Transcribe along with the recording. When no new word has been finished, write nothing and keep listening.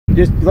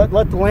Just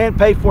let the land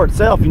pay for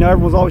itself. You know,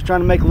 everyone's always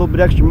trying to make a little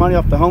bit extra money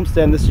off the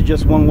homestead, and this is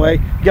just one way.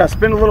 You gotta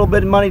spend a little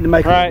bit of money to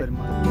make a little bit of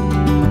money.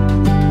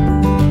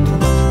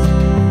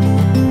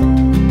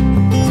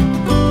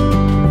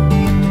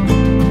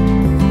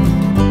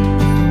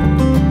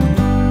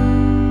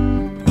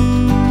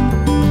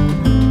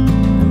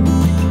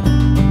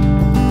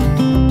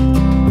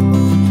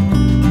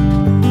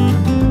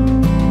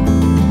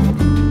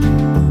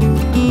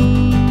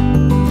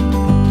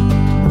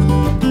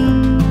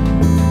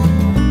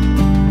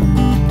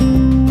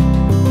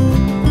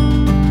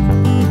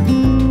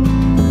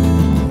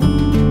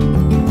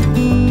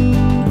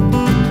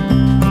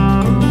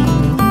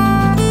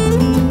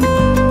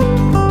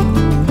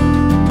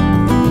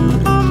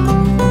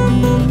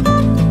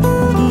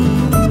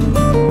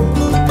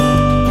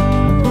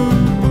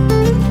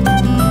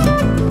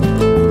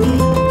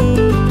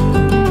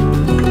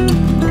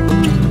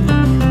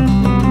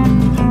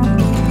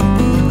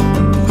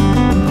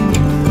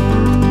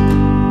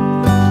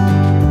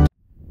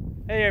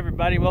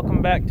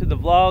 Welcome back to the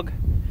vlog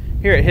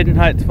here at Hidden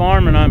Heights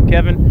Farm, and I'm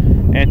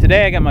Kevin, and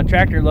today I got my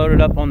tractor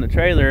loaded up on the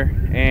trailer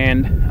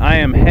and I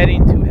am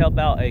heading to help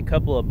out a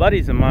couple of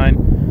buddies of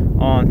mine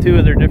on two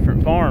of their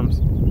different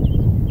farms.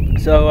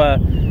 So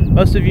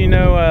most of you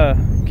know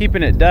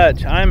Keeping It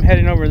Dutch. I'm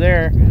heading over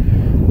there.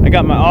 I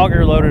got my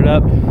auger loaded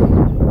up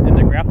in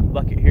the grapple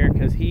bucket here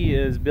because he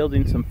is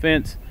building some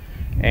fence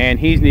and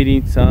he's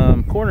needing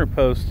some corner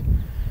posts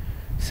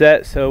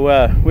set. So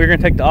we're gonna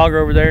take the auger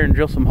over there and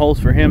drill some holes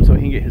for him so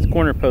he can get his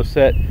corner post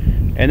set.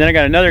 And then I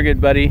got another good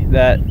buddy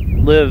that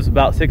lives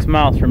about 6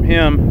 miles from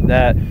him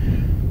that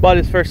bought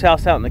his first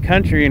house out in the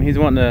country, and he's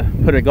wanting to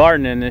put a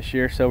garden in this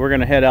year. So we're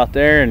gonna head out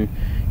there and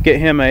get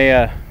him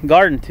a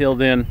garden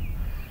tilled in.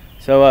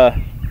 So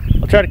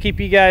I'll try to keep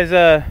you guys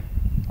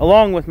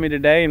along with me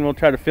today, and we'll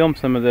try to film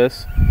some of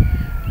this.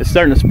 It's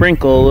starting to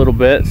sprinkle a little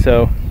bit,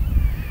 so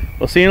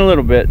we'll see you in a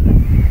little bit.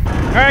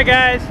 Alright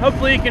guys,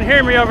 hopefully you can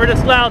hear me over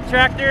this loud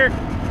tractor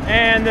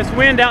and this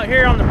wind out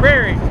here on the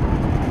prairie.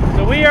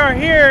 So we are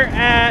here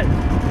at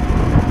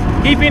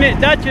Keeping It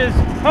Dutch's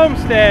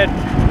homestead,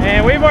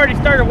 and we've already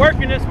started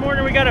working this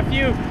morning. We got a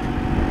few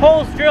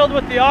holes drilled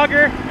with the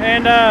auger,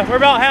 and we're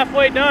about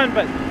halfway done,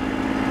 but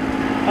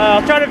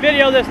I'll try to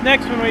video this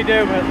next one we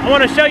do. But I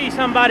want to show you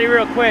somebody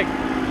real quick.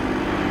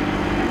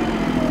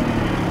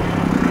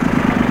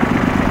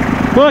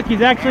 Look,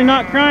 he's actually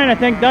not crying. I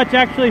think Dutch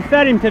actually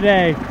fed him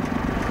today.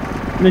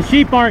 The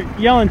sheep aren't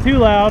yelling too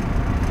loud.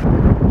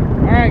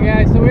 Alright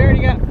guys, so we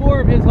already got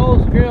 4 of his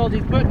holes drilled.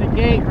 He's putting a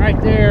gate right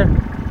there,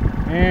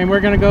 and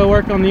we're gonna go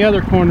work on the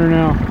other corner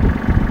now.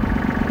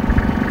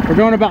 We're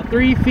going about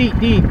 3 feet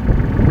deep,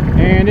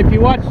 and if you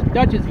watch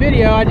Dutch's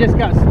video, I just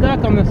got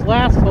stuck on this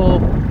last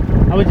hole.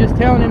 I was just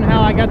telling him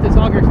how I got this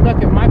auger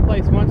stuck at my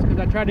place once because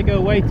I tried to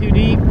go way too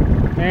deep,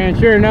 and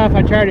sure enough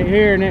I tried it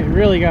here and it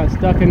really got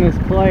stuck in this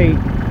clay.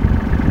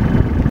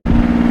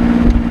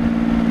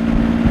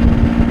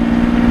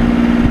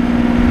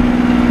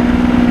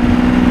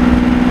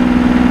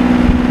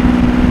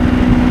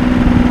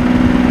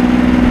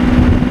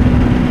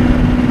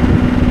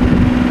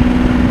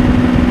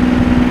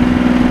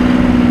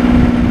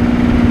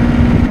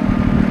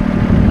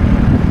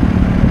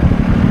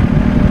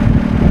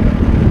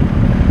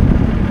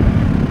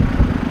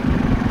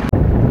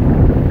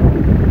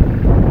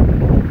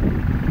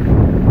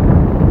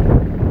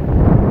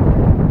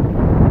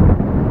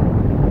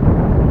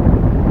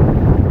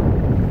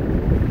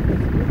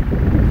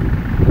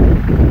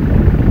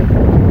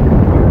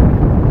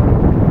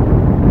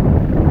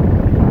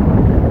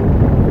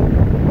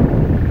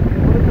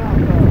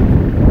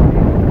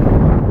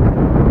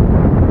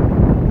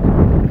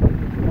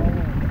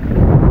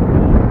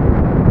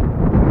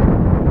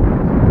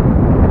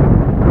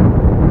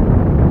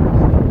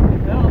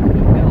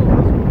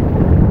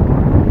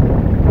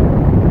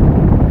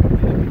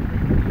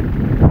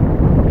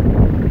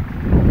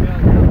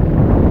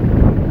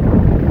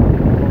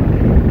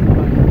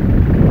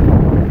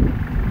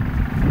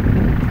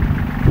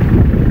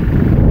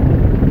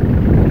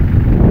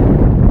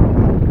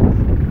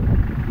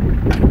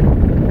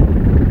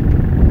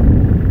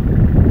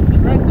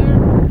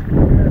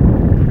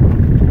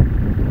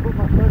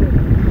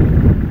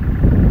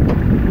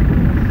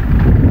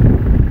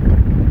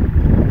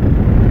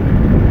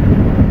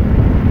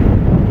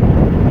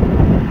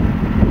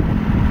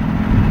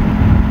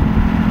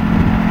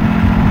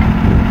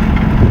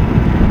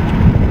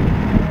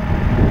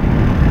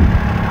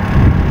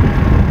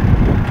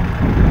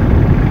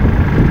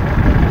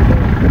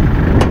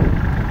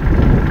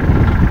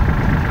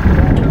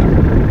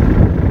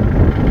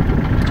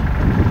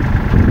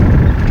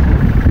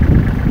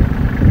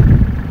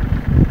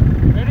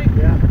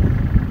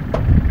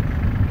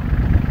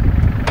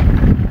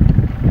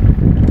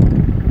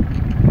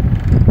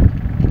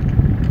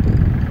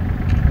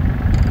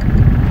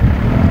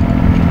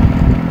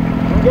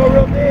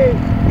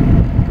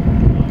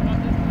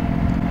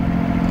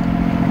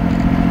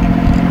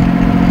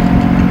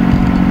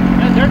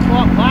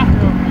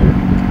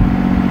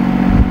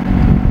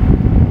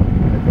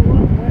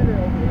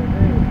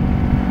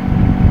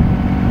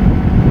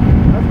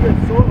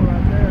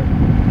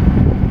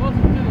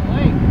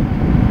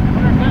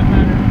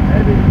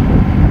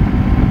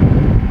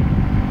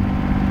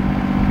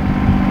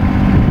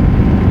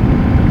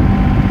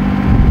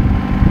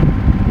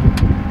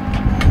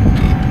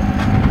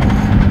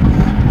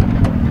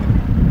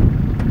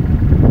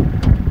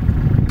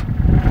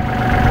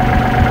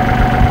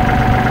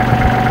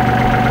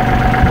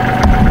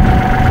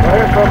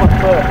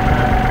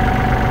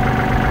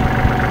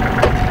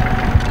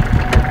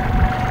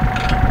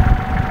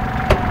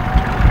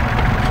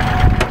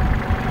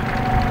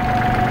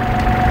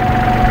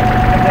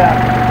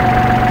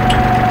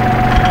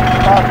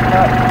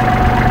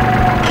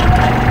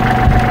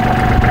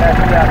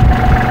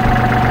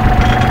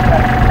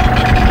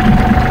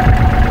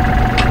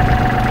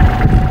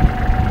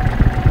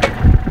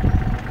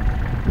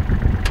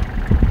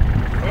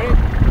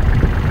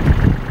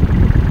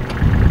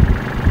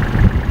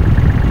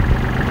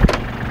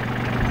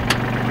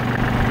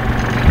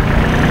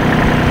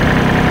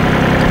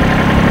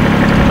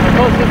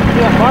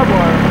 that barbed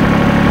wire.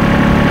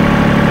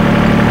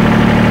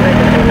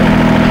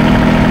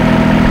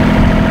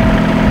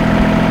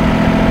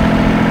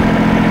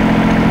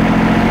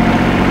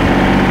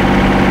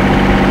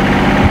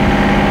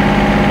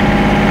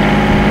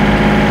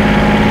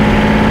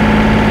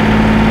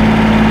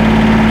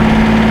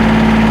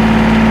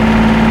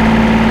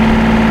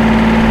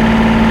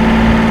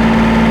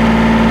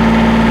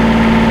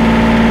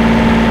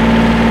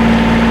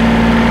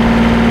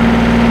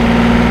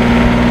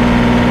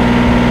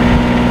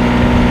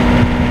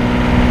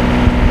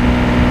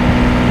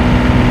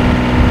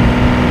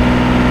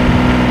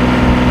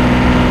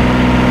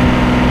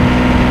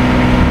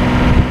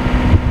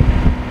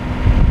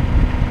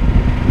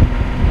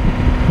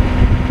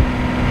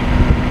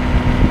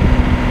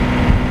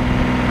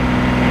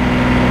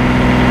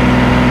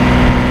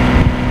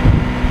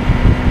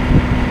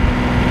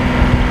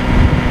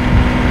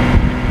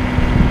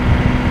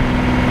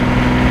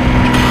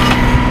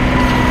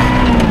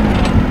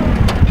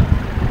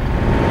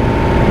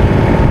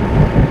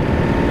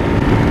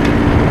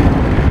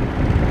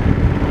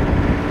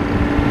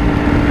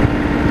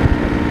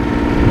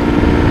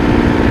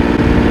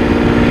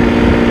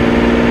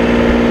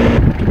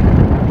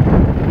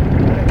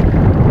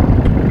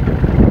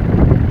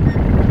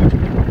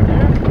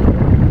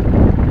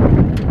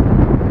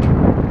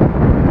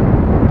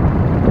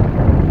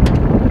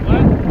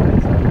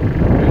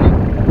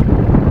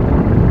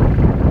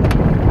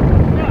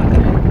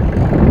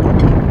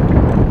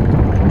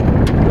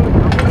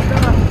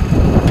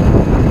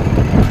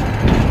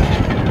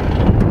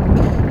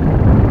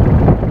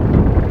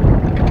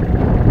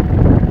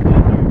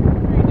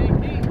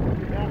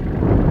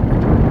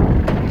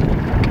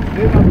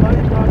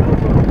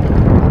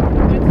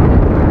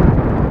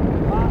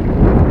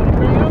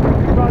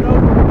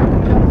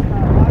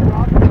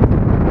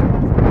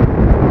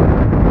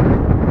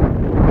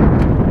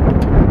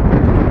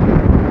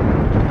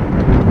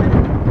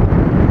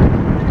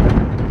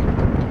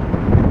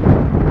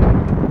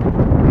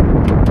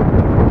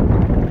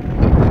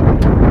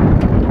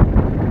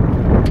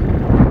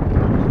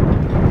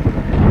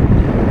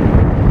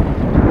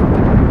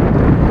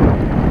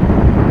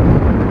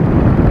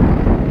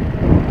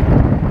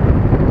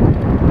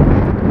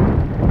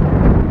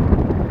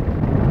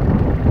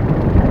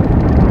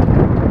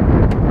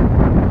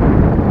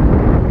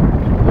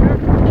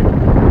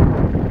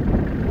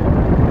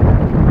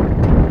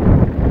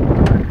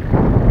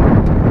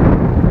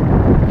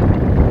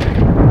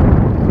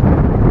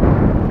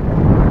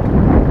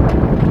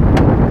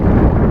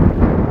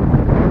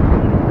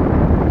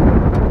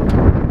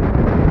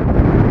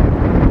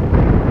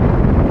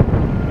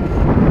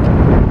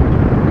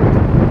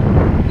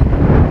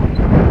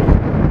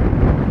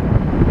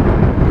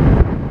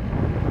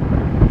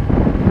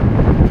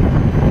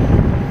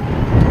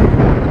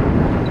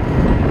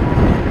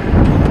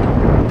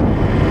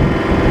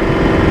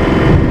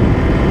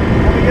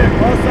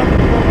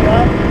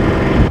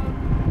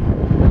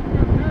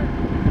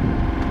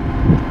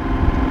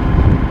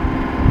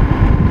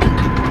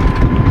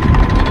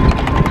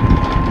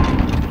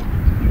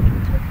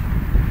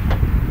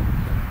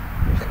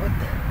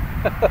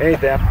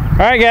 Ain't that? All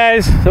right,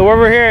 guys. So we're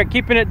over here at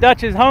Keeping It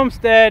Dutch's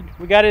homestead.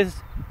 We got his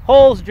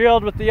holes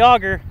drilled with the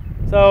auger.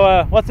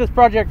 So what's this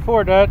project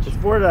for, Dutch? It's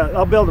for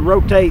I'll be able to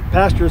rotate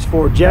pastures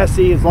for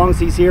Jesse as long as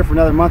he's here for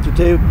another month or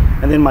two,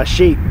 and then my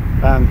sheep.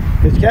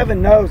 Because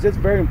Kevin knows it's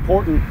very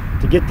important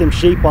to get them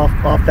sheep off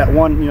that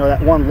one,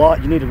 that one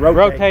lot. You need to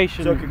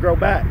rotation so it can grow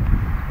back.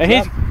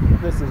 And so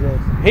this is it.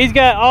 He's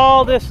got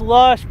all this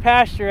lush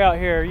pasture out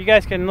here. You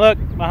guys can look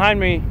behind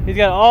me. He's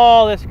got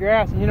all this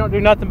grass, and he don't do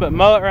nothing but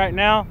mow it right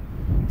now.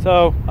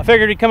 So I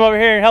figured he'd come over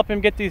here and help him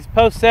get these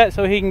posts set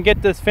so he can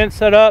get this fence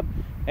set up,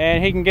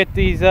 and he can get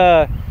these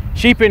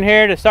sheep in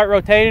here to start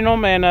rotating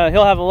them, and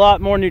he'll have a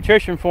lot more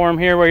nutrition for them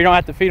here, where you don't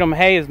have to feed them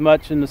hay as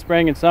much in the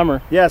spring and summer.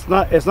 Yeah,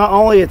 it's not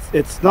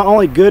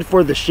only good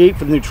for the sheep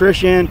for the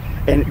nutrition,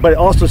 but it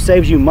also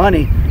saves you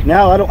money.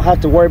 Now I don't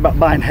have to worry about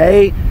buying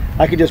hay.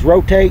 I can just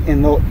rotate,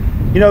 and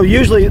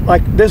usually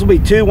like this will be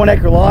 2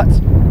 1-acre lots.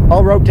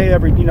 I'll rotate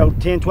every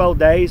 10-12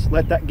 days,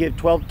 let that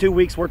give 2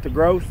 weeks worth of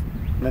growth,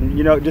 and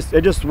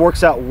it just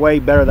works out way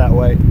better that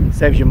way. It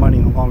saves you money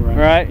in the long run.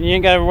 Right, you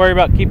ain't got to worry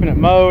about keeping it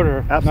mowed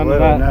or absolutely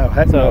none of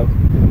that. No.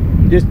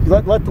 Just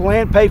let the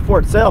land pay for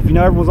itself.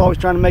 Everyone's always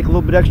trying to make a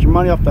little bit extra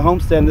money off the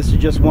homestead, and this is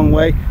just one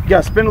way. You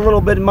got to spend a little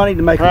bit of money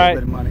to make a little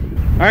bit of money.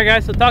 All right,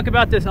 guys, so talk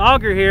about this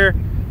auger here.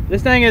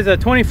 This thing is a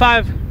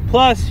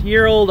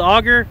 25-plus-year-old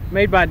auger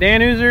made by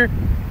Danhauser.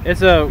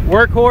 It's a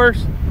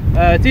workhorse.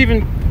 It's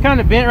even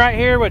kind of bent right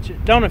here, which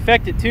don't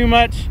affect it too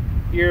much.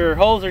 Your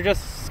holes are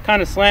just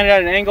kind of slanted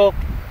at an angle,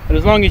 but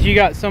as long as you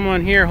got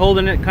someone here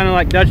holding it, kind of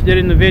like Dutch did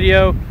in the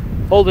video,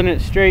 holding it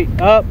straight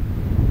up,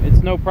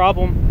 it's no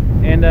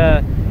problem. And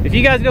if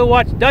you guys go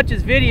watch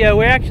Dutch's video,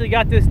 we actually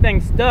got this thing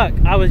stuck.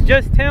 I was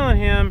just telling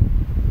him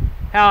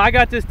how I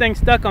got this thing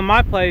stuck on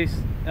my place.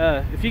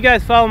 If you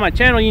guys follow my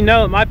channel, you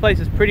know that my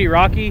place is pretty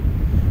rocky,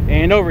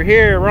 and over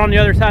here we're on the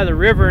other side of the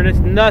river, and it's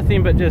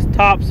nothing but just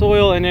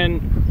topsoil, and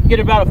then you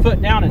get about a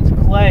foot down, it's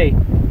clay,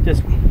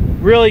 just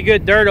really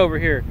good dirt over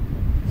here.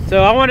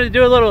 So I wanted to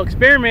do a little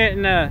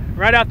experiment, and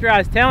right after I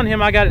was telling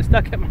him I got it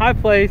stuck at my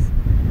place,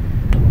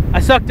 I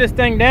sucked this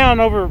thing down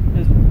over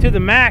to the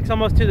max,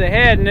 almost to the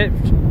head, and it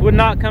would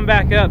not come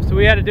back up. So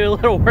we had to do a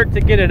little work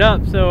to get it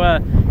up. So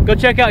go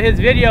check out his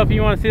video if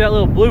you want to see that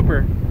little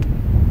blooper.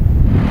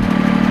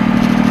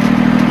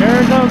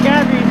 There's old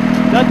Gabby,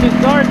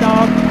 Dutch's guard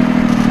dog.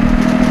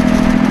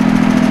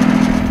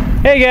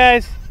 Hey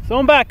guys, so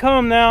I'm back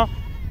home now.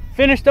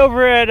 Finished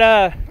over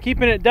at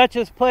keeping at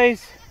Dutch's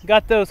place.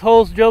 Got those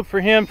holes drilled for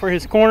him for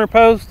his corner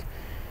post.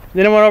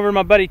 Then I went over to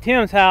my buddy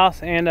Tim's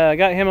house and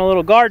got him a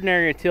little garden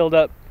area tilled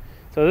up.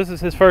 So this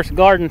is his first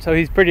garden, so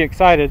he's pretty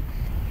excited.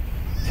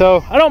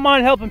 So I don't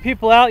mind helping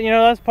people out, you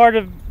know, that's part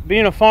of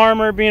being a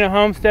farmer, being a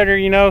homesteader,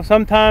 you know.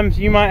 Sometimes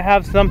you might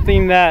have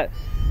something that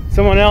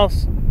someone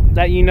else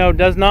that you know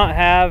does not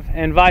have,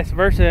 and vice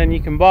versa, and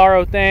you can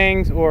borrow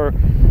things or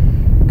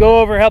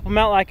go over help them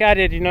out like I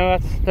did, you know.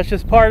 That's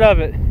just part of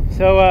it.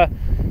 So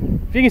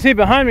if you can see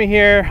behind me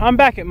here, I'm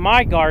back at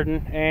my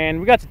garden, and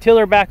we got the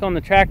tiller back on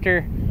the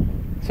tractor.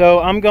 So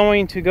I'm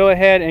going to go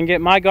ahead and get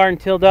my garden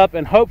tilled up,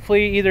 and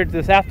hopefully either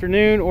this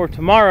afternoon or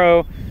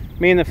tomorrow,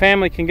 me and the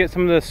family can get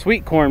some of the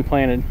sweet corn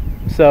planted.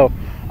 So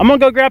I'm gonna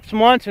go grab some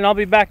lunch and I'll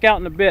be back out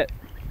in a bit.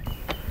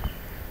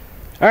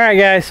 All right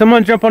guys, so I'm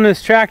gonna jump on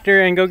this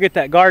tractor and go get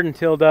that garden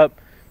tilled up.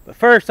 But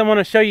first I want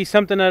to show you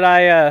something that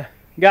I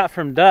got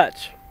from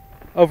Dutch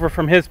over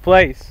from his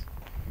place.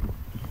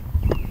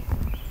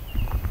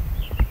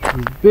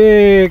 These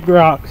big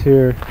rocks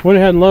here. Went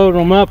ahead and loaded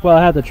them up while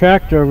I had the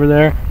tractor over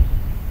there.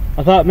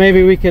 I thought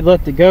maybe we could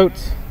let the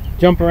goats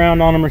jump around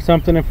on them or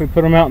something if we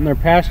put them out in their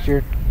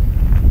pasture.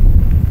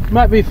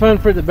 Might be fun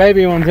for the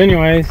baby ones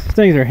anyways. These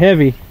things are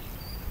heavy.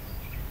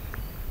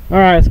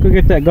 Alright, let's go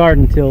get that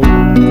garden tilled.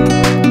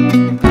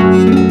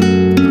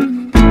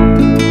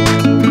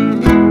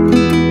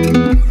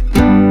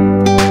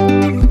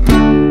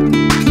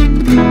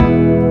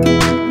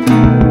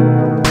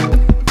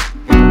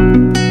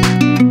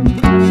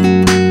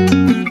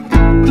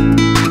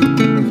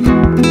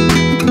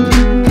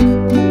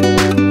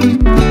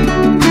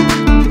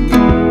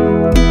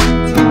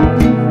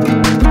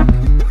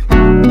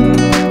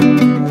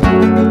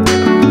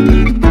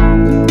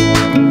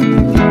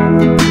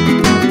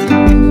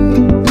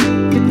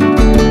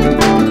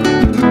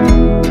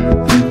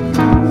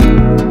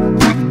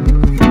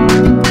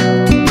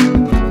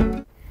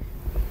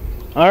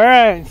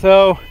 Alright,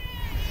 so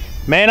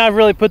man, I've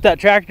really put that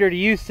tractor to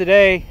use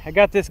today. I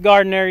got this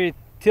garden area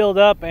tilled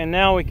up, and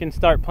now we can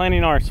start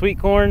planting our sweet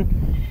corn.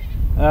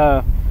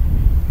 I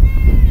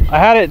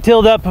had it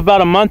tilled up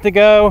about a month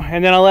ago,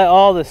 and then I let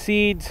all the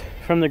seeds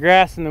from the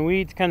grass and the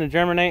weeds kind of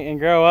germinate and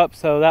grow up,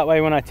 so that way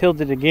when I tilled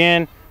it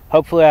again,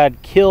 hopefully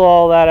I'd kill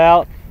all that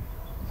out.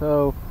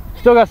 So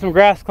still got some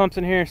grass clumps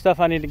in here and stuff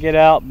I need to get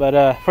out,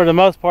 but for the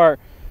most part,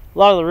 a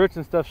lot of the roots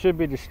and stuff should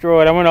be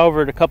destroyed. I went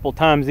over it a couple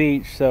times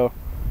each, so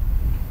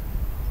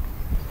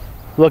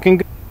looking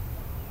good.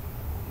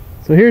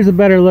 So here's a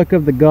better look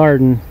of the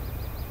garden.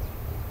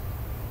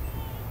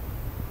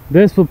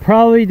 This will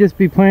probably just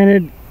be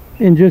planted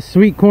in just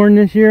sweet corn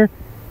this year.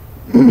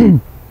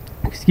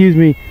 Excuse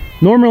me.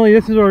 Normally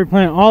this is where we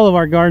plant all of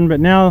our garden, but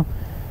now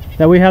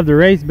that we have the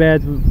raised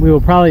beds, we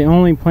will probably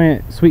only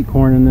plant sweet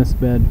corn in this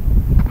bed.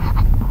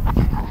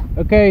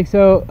 Okay,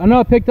 so I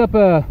know I picked up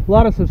a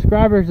lot of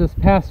subscribers this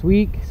past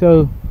week,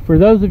 so for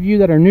those of you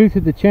that are new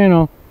to the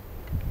channel,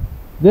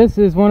 this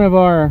is one of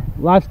our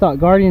livestock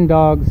guardian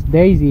dogs,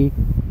 Daisy.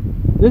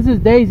 This is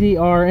Daisy,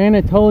 our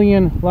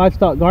Anatolian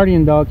livestock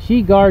guardian dog.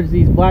 She guards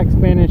these black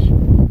Spanish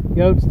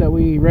goats that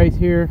we raise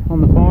here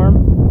on the farm.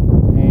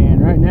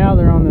 And right now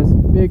they're on this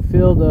big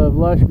field of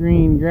lush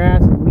green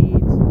grass and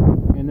weeds,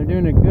 and they're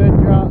doing a good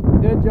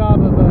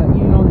job of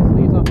eating all these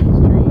leaves off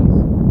these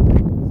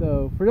trees.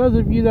 So for those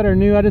of you that are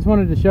new, I just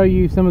wanted to show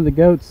you some of the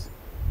goats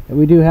that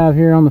we do have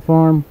here on the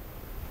farm.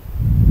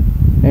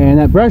 And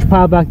that brush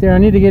pile back there, I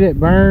need to get it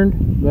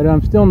burned, but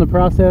I'm still in the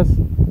process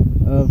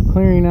of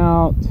clearing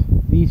out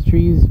these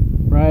trees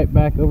right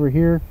back over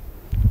here.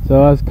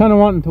 So I was kind of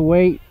wanting to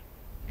wait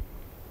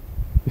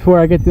before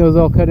I get those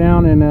all cut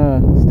down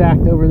and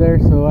stacked over there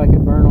so I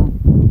could burn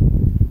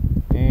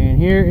them. And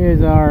here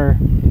is our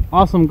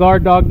awesome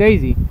guard dog,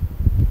 Daisy.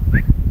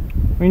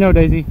 We know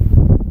Daisy.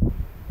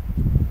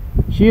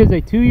 She is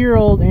a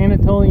 2-year-old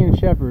Anatolian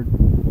Shepherd.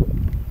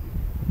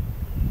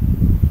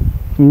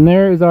 And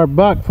there is our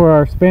buck for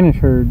our Spanish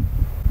herd.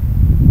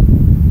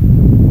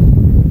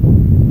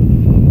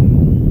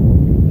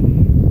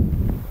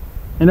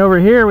 And over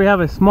here we have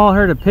a small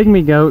herd of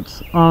pygmy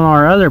goats on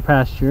our other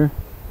pasture.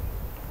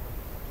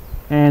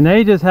 And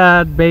they just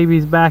had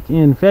babies back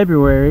in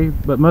February,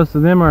 but most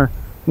of them are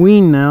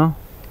weaned now.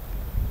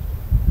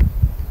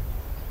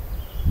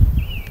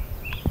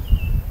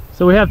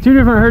 So we have two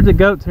different herds of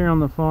goats here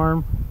on the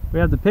farm. We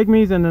have the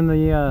pygmies and then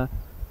the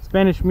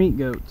Spanish meat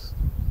goats.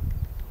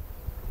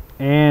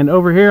 And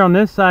over here on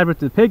this side with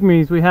the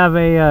pygmies, we have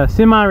a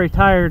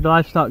semi-retired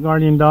livestock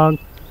guardian dog.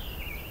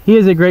 He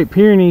is a Great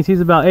Pyrenees.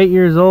 He's about 8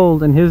 years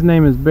old, and his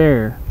name is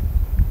Bear.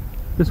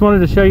 Just wanted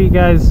to show you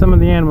guys some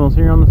of the animals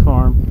here on the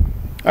farm.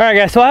 All right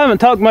guys, so I haven't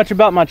talked much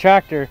about my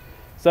tractor.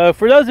 So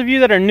for those of you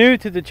that are new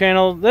to the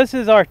channel, this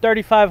is our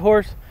 35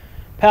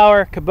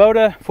 horsepower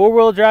Kubota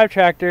 4-wheel drive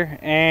tractor,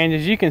 and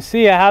as you can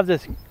see I have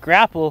this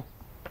grapple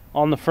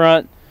on the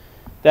front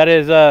that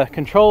is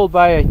controlled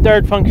by a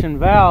third function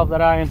valve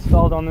that I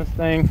installed on this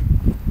thing.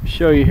 I'll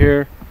show you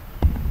here.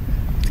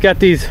 It's got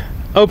these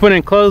open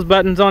and close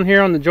buttons on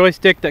here on the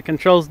joystick that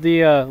controls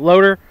the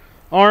loader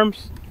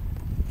arms.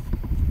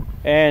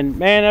 And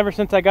man, ever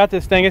since I got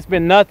this thing, it's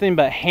been nothing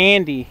but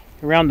handy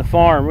around the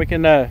farm. We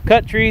can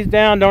cut trees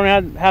down,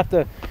 don't have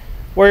to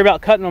worry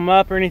about cutting them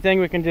up or anything.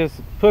 We can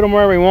just put them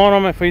where we want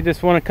them. If we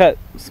just want to cut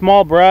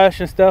small brush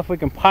and stuff, we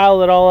can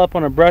pile it all up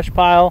on a brush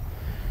pile.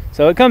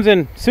 So it comes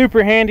in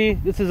super handy.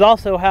 This is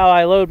also how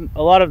I load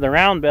a lot of the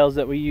round bales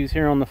that we use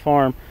here on the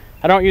farm.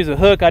 I don't use a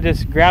hook, I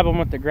just grab them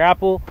with the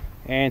grapple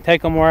and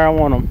take them where I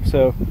want them.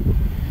 So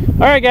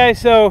all right guys,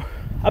 so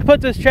I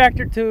put this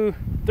tractor through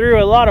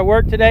a lot of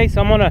work today,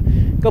 so I'm gonna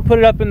go put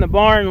it up in the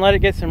barn and let it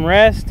get some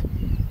rest.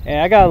 And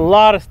I got a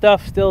lot of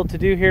stuff still to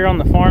do here on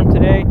the farm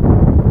today.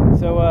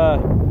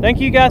 So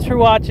thank you guys for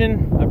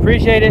watching. I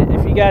appreciate it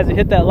if you guys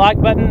hit that like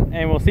button,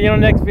 and we'll see you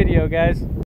on the next video, guys.